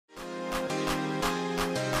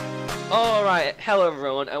Alright, hello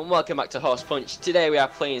everyone and welcome back to Horse Punch. Today we are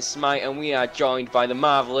playing Smite and we are joined by the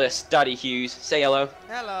marvellous Daddy Hughes. Say hello.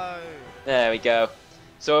 Hello. There we go.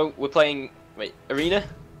 So we're playing, wait, Arena?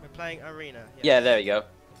 We're playing Arena. Yes. Yeah, there we go.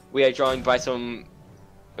 We are joined by some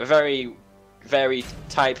very varied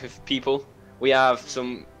type of people. We have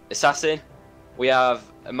some assassin, we have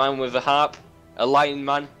a man with a harp, a lion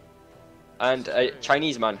man, and a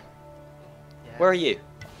Chinese man. Yes. Where are you?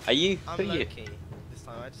 Are you? I'm Who are you? Loki this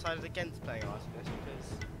time. I decided against playing Artemis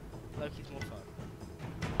because Loki's more fun.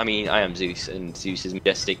 I mean, I am Zeus, and Zeus is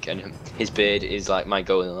majestic, and his beard is like my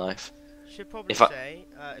goal in life. Should probably If I- say,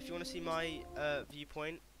 if you want to see my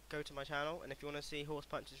viewpoint, go to my channel, and if you want to see Horse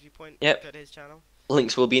Punch's viewpoint, Yep. go to his channel.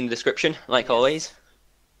 Links will be in the description, like Yes. always.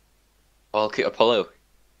 I'll keep Apollo.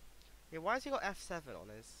 Yeah, why has he got F7 on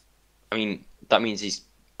his? I mean, that means he's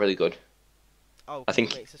really good. Oh, I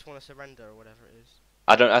think- it makes us want to surrender or whatever it is.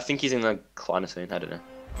 I think he's in the clan or something, I don't know.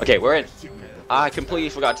 Okay, we're in. Okay, I completely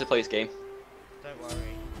forgot to play this game. don't worry.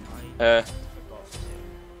 Uh, Forgot to.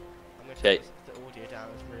 I'm going to okay. take the audio down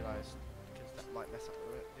and realise because that might mess up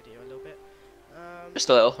the video a little bit. Just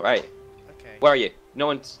a little, right. Okay. Where are you? No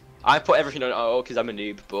one's... I put everything on auto because I'm a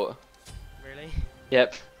noob, but... Really?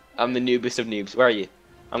 Yep, I'm the noobest of noobs. Where are you?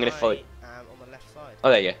 I'm gonna follow you. I am on the left side. Oh,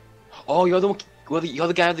 there you go. Oh, you're the one... You're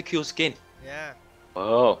the guy with the cool skin. Yeah,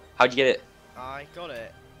 Oh, how'd you get it? I got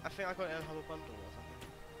it. I think I got it in a humble bundle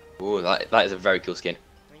or something. Oh, that is a very cool skin.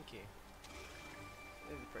 Thank you.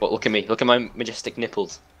 This is pretty But look at me, look at my majestic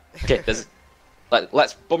nipples. Okay, there's...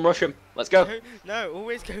 let's bum rush him. Let's go. No,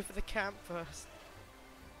 always go for the camp first.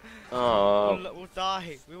 Oh, We'll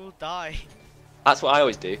die. We will die. that's what I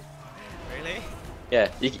always do. Really? Yeah,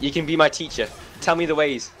 you can be my teacher. Tell me the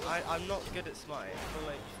ways. I'm not good at Smite.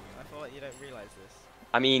 I feel like you don't realise this.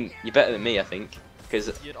 I mean, you're better than me, I think. Because,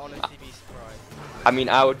 You'd honestly be surprised. I mean,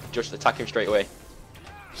 I would just attack him straight away.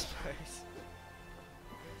 I suppose.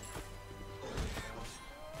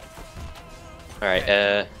 Alright,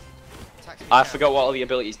 Attack speed I down. forgot what all the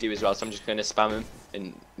abilities do as well, so I'm just going to spam him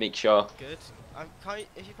and make sure. Good.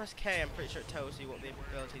 If you press K, I'm pretty sure it tells you what the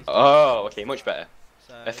abilities do. Oh, okay, much better.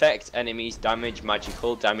 So, Affect enemies, damage,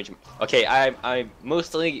 magical, damage. Okay, I'm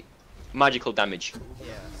mostly magical damage.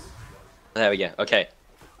 yes. There we go, okay.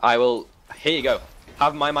 I will, here you go.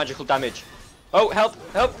 Have my magical damage. Oh, help,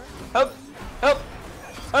 help, help, help,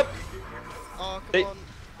 help. Oh, They- come on.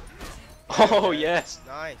 Oh, yes.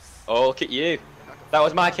 Nice. Oh, look at you. That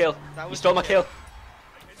was my kill. That You was stole your my kill.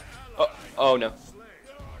 Oh no.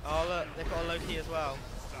 Oh look, they've got a Loki as well.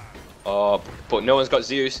 Oh, but no one's got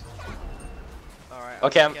Zeus. Alright,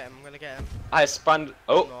 Okay, I'm gonna get him. I spanned. I'm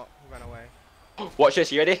Oh, not, he ran away. watch this.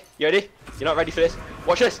 You ready? You ready? You're not ready for this.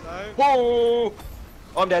 Watch this. No. Whoa!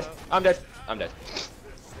 Oh, I'm dead. No. I'm dead. I'm dead.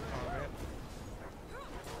 Oh, rip.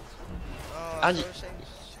 Oh, And that's you- so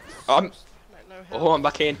shame. I'm- No help. Oh, I'm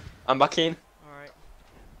back in. I'm back in. Alright.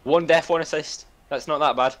 One death, one assist. That's not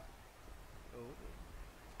that bad. Ooh.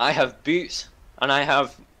 I have boots and I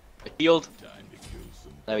have a shield.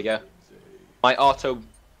 There we go. My auto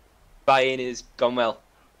buy-in is gone well.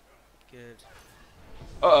 Good.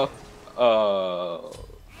 Uh oh. Oh.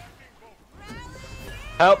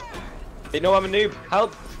 Help! They know I'm a noob.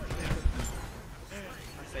 Help!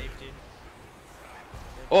 I saved you.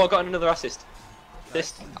 Oh, I got another assist.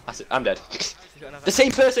 I'm dead. You got another- The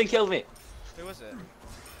same person killed me. Who was it?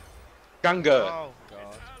 Django. Oh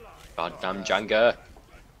god. Goddamn Django.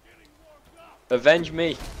 Avenge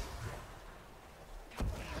me.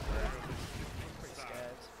 Pretty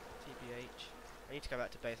scared. TBH. I need to go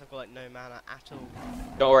back to base. I've got like no mana at all.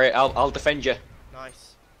 Don't worry, I'll defend you.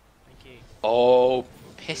 Nice. Thank you. Oh,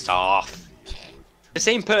 piss off. The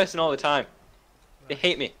same person all the time. They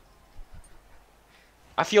hate me.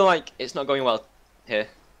 I feel like it's not going well here.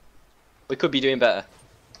 We could be doing better.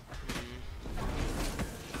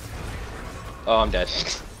 Oh, I'm dead.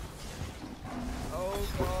 Oh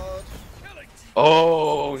god.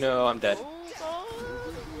 Oh no, I'm dead. Oh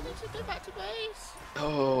god. We need to go back to base.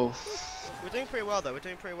 Oh. We're doing pretty well though. We're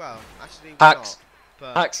doing pretty well. Actually, we're Hacks.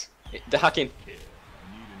 not. But Hacks. The hacking.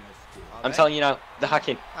 are I'm they? telling you now. The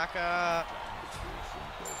hacking. Hacker.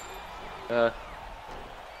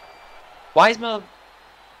 Why is my...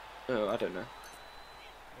 Oh, I don't know.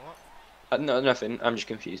 What? No, nothing. I'm just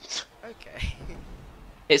confused. Okay.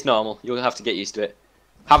 It's normal. You'll have to get used to it.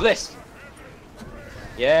 Have this.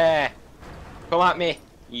 Yeah. Come at me,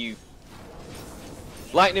 you.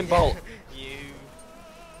 Lightning bolt. You.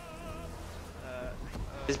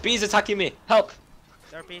 There's bees attacking me. Help.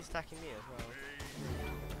 There are bees attacking me as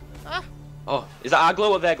well. Ah! Oh, is that our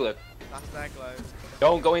glow or their glow? That's their glow.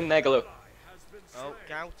 Don't go in their glow. Oh,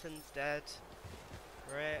 Gouton's dead.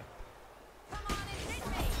 Rip.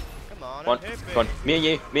 Come on, Come on, hit me. come on. Me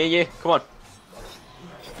and you. Come on.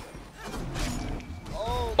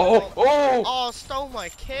 Oh, Oh, oh! Oh, stole my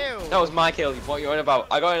kill. That was my kill. What are you on about?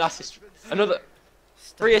 I got an assist. Another.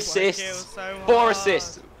 Stole 3 my assists. kill so 4 hard.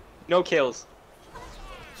 assists. No kills.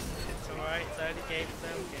 It's alright, it's early game,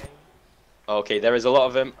 it's early game. Okay, there is a lot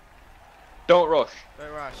of them. Don't rush.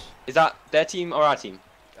 Don't rush. Is that their team or our team?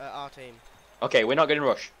 Our team. Okay, we're not going to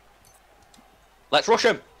rush. Let's rush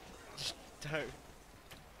them. Don't.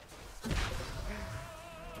 Oh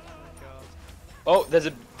my god. Oh,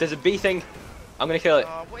 there's a bee thing. I'm gonna kill it.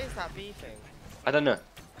 Oh, what is that bee thing? I don't know.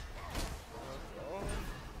 Oh.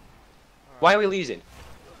 Why are we losing?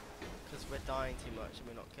 Because we're dying too much and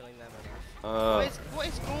we're not killing them enough. What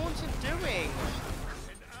is Gaunton doing?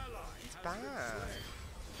 He's bad.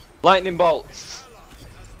 Lightning bolt.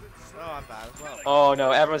 Oh, I'm bad as well. Oh no,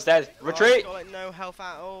 everyone's dead. Oh, Retreat. he's got, like, no health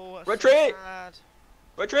at all. That's Retreat. So sad.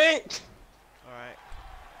 Retreat. Alright.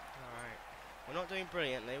 Alright. We're not doing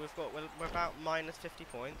brilliantly. We're about minus 50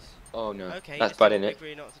 points. Oh no, Okay, that's bad, isn't it?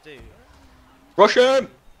 agree not to do. Rush him.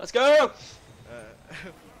 Let's go. Uh,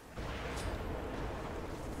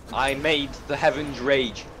 I made the heavens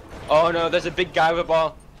rage. Oh no, there's a big guy with a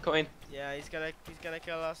ball. Come in. yeah, he's gonna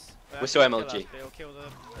kill us. We're so He'll kill MLG. us, but he'll kill the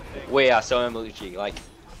thing. We are so MLG. Like,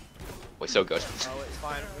 we're so good. Oh, it's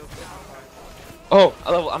fine. We'll kill him.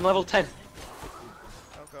 Oh, I'm level 10.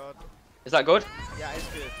 Oh god. Is that good? Yeah, it's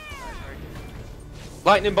good. That's very good.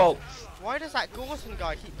 Lightning bolt. Why does that Gaunton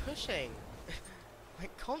guy keep pushing?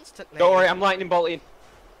 Like constantly. Don't worry, I'm lightning bolting.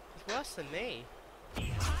 He's worse than me. Oh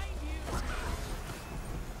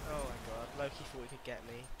my god, Loki thought he could get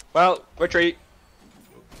me. Well, retreat.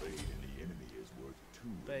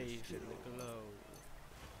 Bathe in the glow.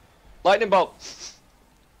 Lightning bolt.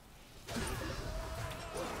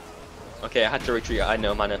 Okay, I had to retreat. I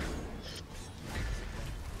know, mana.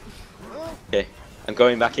 Oh, Okay, I'm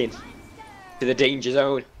going back in to the danger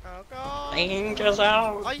zone. oh god. Danger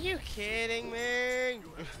zone. Are you kidding me?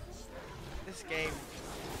 This game.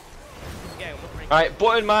 Alright,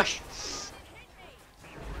 button mash.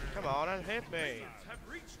 Come on and hit me.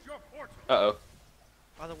 Uh oh.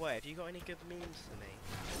 By the way, have you got any good memes for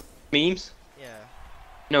me? Memes? Yeah.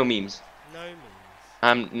 No memes. No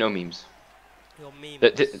memes. No memes. Your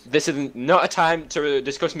memes. This is not a time to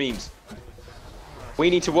discuss memes. We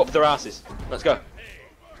need to whoop their asses. Let's go. Okay.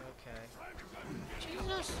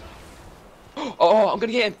 Jesus. Oh, I'm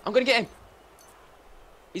gonna get him. I'm gonna get him.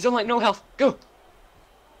 He's on like no health. Go.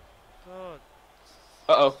 God.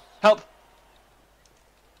 Uh oh. Help.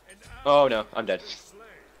 Oh no, I'm dead.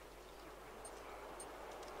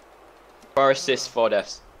 4 assists, 4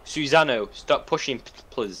 deaths. Susano, stop pushing,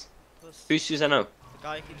 please. Plus, Who's Susano? the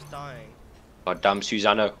guy keeps dying. God damn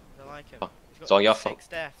Susano. I don't like him. Oh, He's it's got all your 6 fault.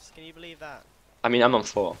 deaths. Can you believe that? I mean, I'm on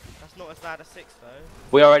 4. That's not as bad as 6 though.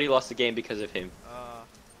 We already lost the game because of him.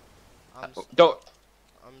 I'm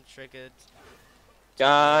triggered.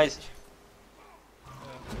 Guys,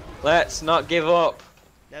 let's not give up.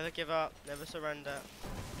 Never give up. Never surrender.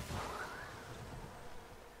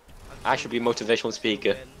 I should be a motivational speaker.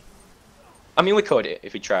 Win. I mean, we could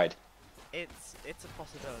if we tried. It's a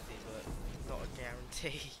possibility, but not a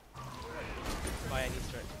guarantee. By any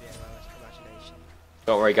stretch of the imagination.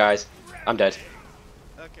 Don't worry, guys. I'm dead.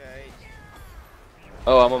 Okay.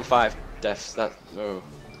 Oh, I'm on 5 deaths. That. Oh.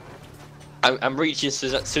 I'm reaching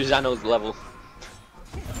Susano's level.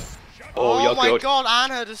 Oh, you're my good. god,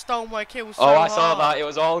 Anna just stole my kill so Oh, I hard. saw that. It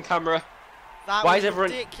was all on camera. That Why was is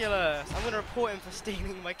everyone- ridiculous. I'm gonna report him for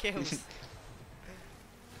stealing my kills.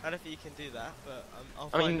 I don't think you can do that, but I'll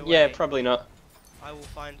I find mean, a yeah, way. probably not. I will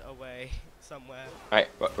find a way somewhere. Right,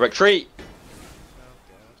 retreat. Oh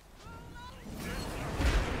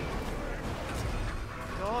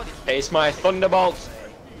god. God. It's my thunderbolts.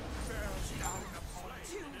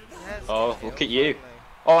 Yes, Oh, kill, look at you. finally.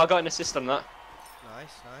 Oh, I got an assist on that. Nice,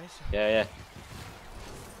 nice. Yeah, yeah.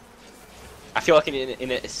 I feel like in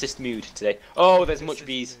an assist mood today. Oh, there's much Assist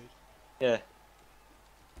bees. mood. Yeah.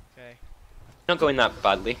 Okay. Not going that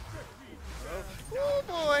badly. Oh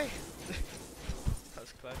boy. That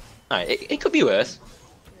was close. Alright, it could be worse.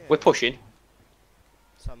 Yeah. We're pushing.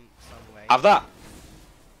 Some way. Have that.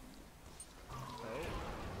 Oh.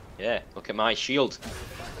 Yeah, look at my shield. I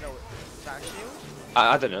don't know. Is that a shield?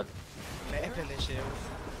 I don't know. May have been a shield.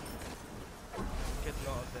 Could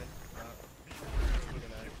not have been. But, you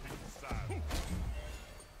know.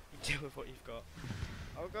 You deal with what you've got.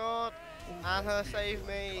 Oh god! Anna, save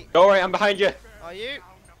me! Don't worry, I'm behind you. Are you?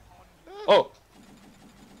 Oh.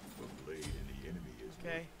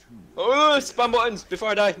 Okay. Oh, spam buttons before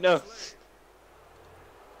I die. No.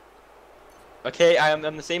 Okay, I'm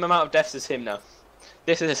the same amount of deaths as him now.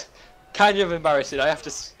 This is kind of embarrassing. I have to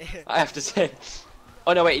say.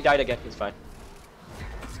 Oh no, wait, he died again. It's fine.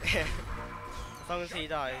 As long as he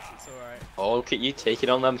dies, it's alright. Oh, look at you taking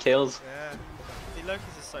on them kills. Yeah. See, Loki's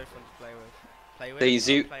is so fun to play with. Play with. The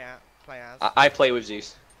Zeus. Play as. I play with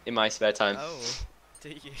Zeus in my spare time. Oh, do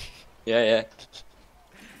you? Yeah, yeah.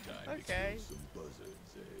 Okay.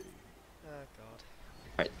 Oh god.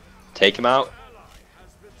 Right, take him out.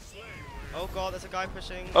 Oh god, there's a guy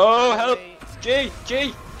pushing. Oh, help! G!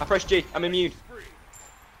 I pressed G. I'm immune.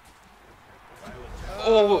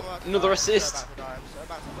 Oh, another assist. I'm so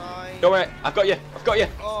about to die. Don't worry, I've got you.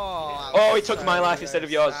 Oh, Oh, he took my life instead of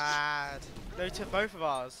yours. Sad. No, he took both of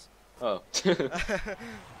ours. Oh.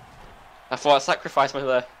 I thought I sacrificed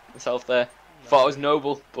myself there. No. Thought I was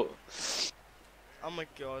noble, but... Oh my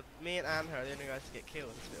god, me and Anne are the only guys to get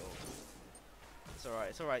killed still. It's alright,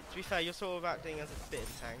 it's alright. To be fair, you're sort of acting as a bit of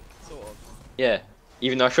a tank, sort of. Yeah,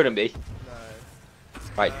 even though I shouldn't be. No.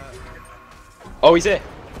 Right. Oh, he's here.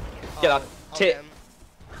 Get that. I'll Tit. get him.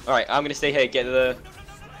 Alright, I'm gonna stay here, get the...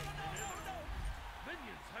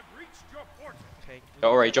 Okay,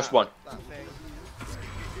 Don't worry, just one. That thing.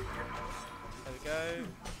 There we go.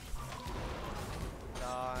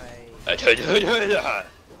 Die. That What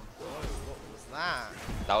was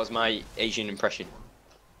that? was my Asian impression.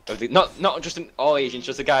 Of the, not just all Asians,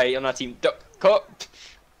 just a guy on our team. Cut!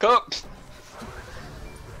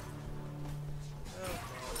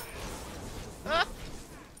 Ah!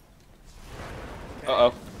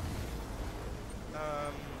 Uh-oh.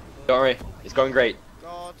 Don't worry, it's going great.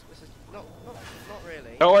 God, this is not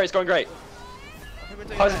really. Don't worry, it's going great. I think we're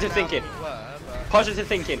doing Positive better now thinking. than we were, but, Positive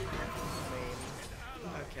thinking. I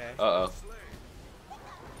mean, okay. Uh-oh.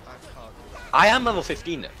 I can't. I am level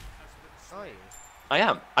 15 now. Are you? I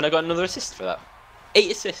am. And I got another assist for that.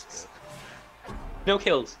 8 assists. No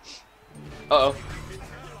kills. Uh-oh.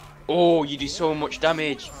 Oh, you do so much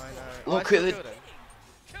damage. I know. Look I at the... still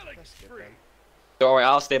killed him. That's good then. Don't worry,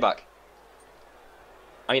 I'll stay back.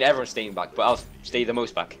 I mean, everyone's staying back, but I'll stay the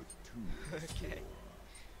most back. Okay.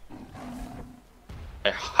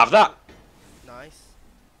 Have that. Nice.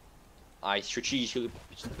 I strategically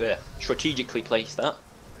placed that,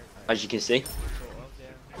 as you can see. Sort of,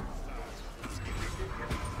 yeah.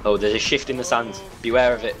 Oh, there's a shift in the sands.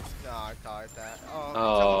 Beware of it. No, I died there. Oh,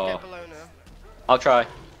 Oh. someone get below now. I'll try.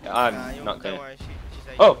 I'm Nah, not don't gonna. worry, she's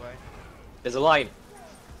ate Oh. you away. There's a line.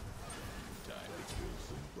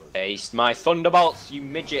 Ace my thunderbolts, you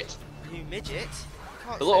midget. You midget? You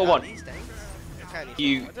can't The say little that one. these days. Can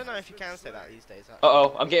You- I don't know if you can say that these days. Actually.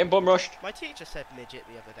 Uh-oh, I'm getting bum rushed. My teacher said midget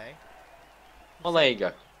the other day. Well, there you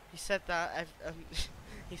go. He said that.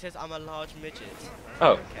 He says I'm a large midget.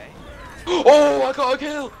 Oh. Okay. Oh, I got a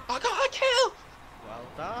kill! I got a kill! Well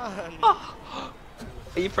done. Oh.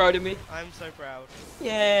 Are you proud of me? I'm so proud.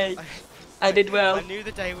 Yay! I did well. I knew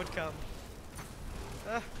the day would come.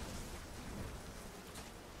 Ah.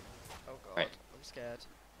 Oh god, Right. I'm scared.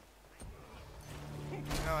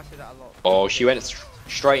 No, I say that a lot. Oh, she went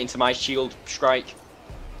straight into my shield strike.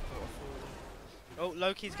 Oh,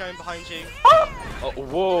 Loki's going behind you. Oh,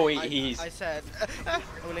 whoa, he's... I said, I'm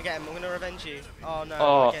gonna get him. I'm gonna revenge you. Oh no,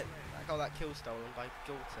 Oh. I got that kill stolen by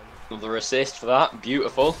Galton. Another assist for that.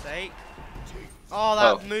 Beautiful. Sake. Oh,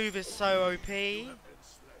 that Oh. move is so OP.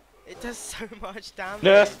 It does so much damage.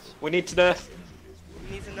 Nerf. We need to nerf.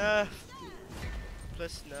 It needs a nerf.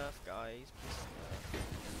 Plus nerf, guys.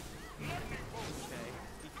 Plus nerf.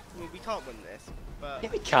 Okay. We can't win this, but Yeah,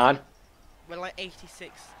 we can. we're like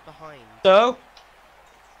 86 behind. So?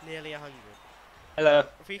 Nearly 100. Hello.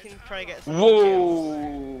 If we can try and get some more kills,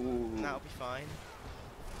 Whoa. that'll be fine.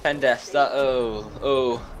 10 deaths. That.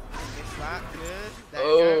 Oh. Miss that. Good. There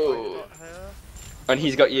Oh. we go. Got her. And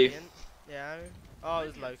he's got you. Brilliant. Yeah. Oh, it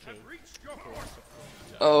was Loki. Of course.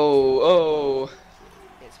 Oh.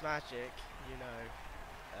 It's magic, you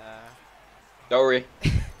know. Don't worry.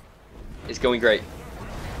 It's going great.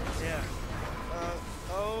 Yeah.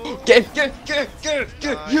 Oh. Get him! Yeah!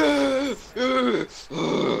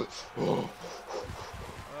 Oh.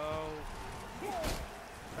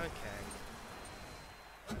 Okay.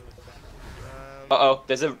 Uh-oh,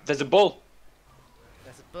 there's a bull.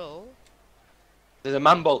 There's a bull. There's a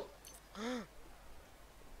man bull. I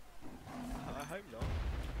hope not.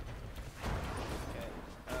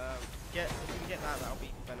 Okay. If we can get that, that'll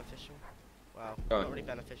be beneficial. Wow. Go on. Not really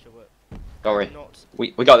beneficial, but Don't worry. not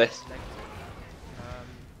We got this. negative.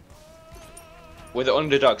 We're the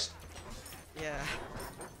underdogs. Yeah.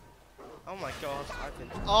 Oh my god, I've been.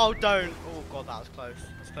 Oh, don't! Oh god, that was close.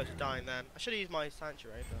 I was close to dying then. I should have used my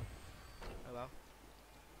sanctuary, but. Oh well.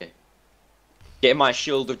 Get my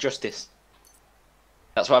shield of justice.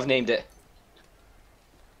 That's what I've named it.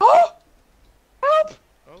 Oh! Help!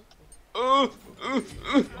 Oh.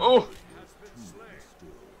 Oh.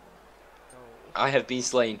 I have been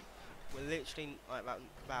slain. We're literally like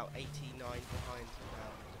about 89 behind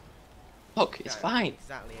now. Look, it's fine.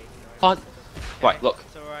 Exactly 89. Okay. Right, look.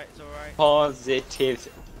 It's alright, it's alright. Positive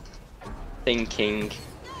thinking.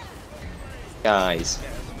 Guys.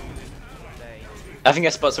 I think I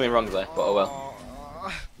spot something wrong there, but oh well.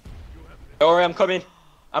 Don't worry, I'm coming.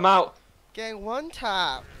 I'm out. Getting one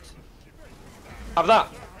tapped. Have that.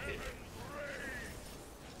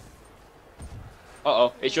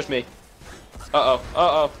 Uh-oh, it's just me. Uh-oh,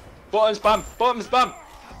 uh-oh. Button spam, button spam.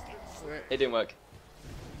 It didn't work.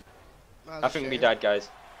 I think we died, guys.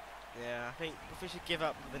 Yeah, I think we should give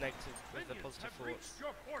up with the negative, with the positive thoughts.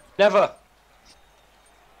 Never.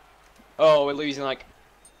 Oh, we're losing like.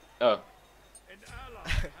 Oh.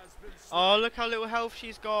 Oh, look how little health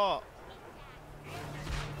she's got.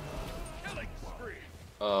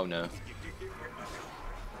 Oh no.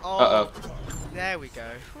 Oh, uh-oh. There we go.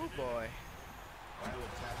 Oh boy.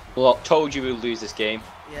 Well, told you we'd lose this game.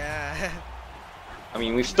 Yeah. I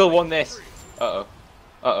mean, we've still won this. Uh-oh.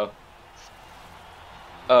 Uh-oh.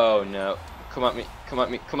 Oh no. Come at me. Come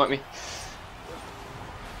at me. Come at me.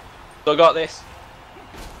 Still got this.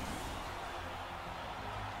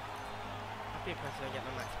 I'd be impressed if I get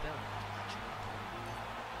my max build, actually.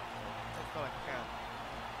 I feel like I can.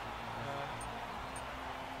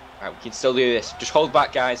 Alright, we can still do this. Just hold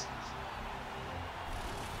back, guys.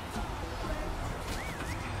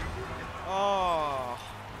 Oh.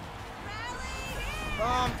 Oh,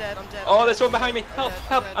 I'm dead, I'm dead. Oh, there's someone behind me. Help,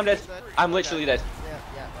 help. I'm dead. I'm literally dead.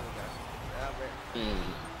 Yeah, there we go.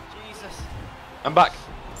 Jesus. I'm back.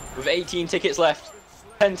 With 18 tickets left.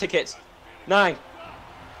 10 tickets. 9.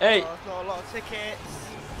 8. Oh, it's not a lot of tickets.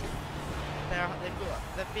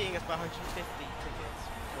 They're beating us by 150 tickets.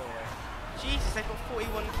 Boy. Jesus, they've got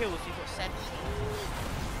 41 kills, you've got 7.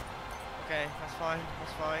 Okay, that's fine,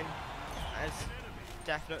 that's fine. That is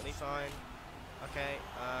definitely fine. Okay,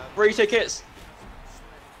 3 tickets.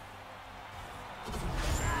 Oh,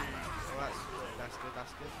 that's good,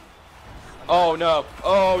 that's good. Oh no,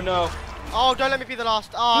 oh no. Oh, don't let me be the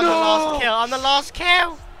last. Oh, I'm the last kill. I'm the last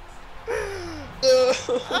kill.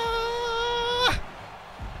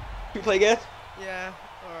 Can we play again? Yeah,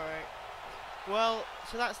 alright. Well,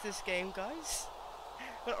 so that's this game, guys.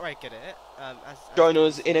 We're not very good at it. Join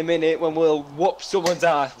us in a minute when we'll whoop someone's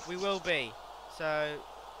ass. We will be. So,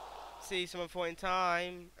 see you some point in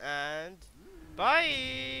time, and bye!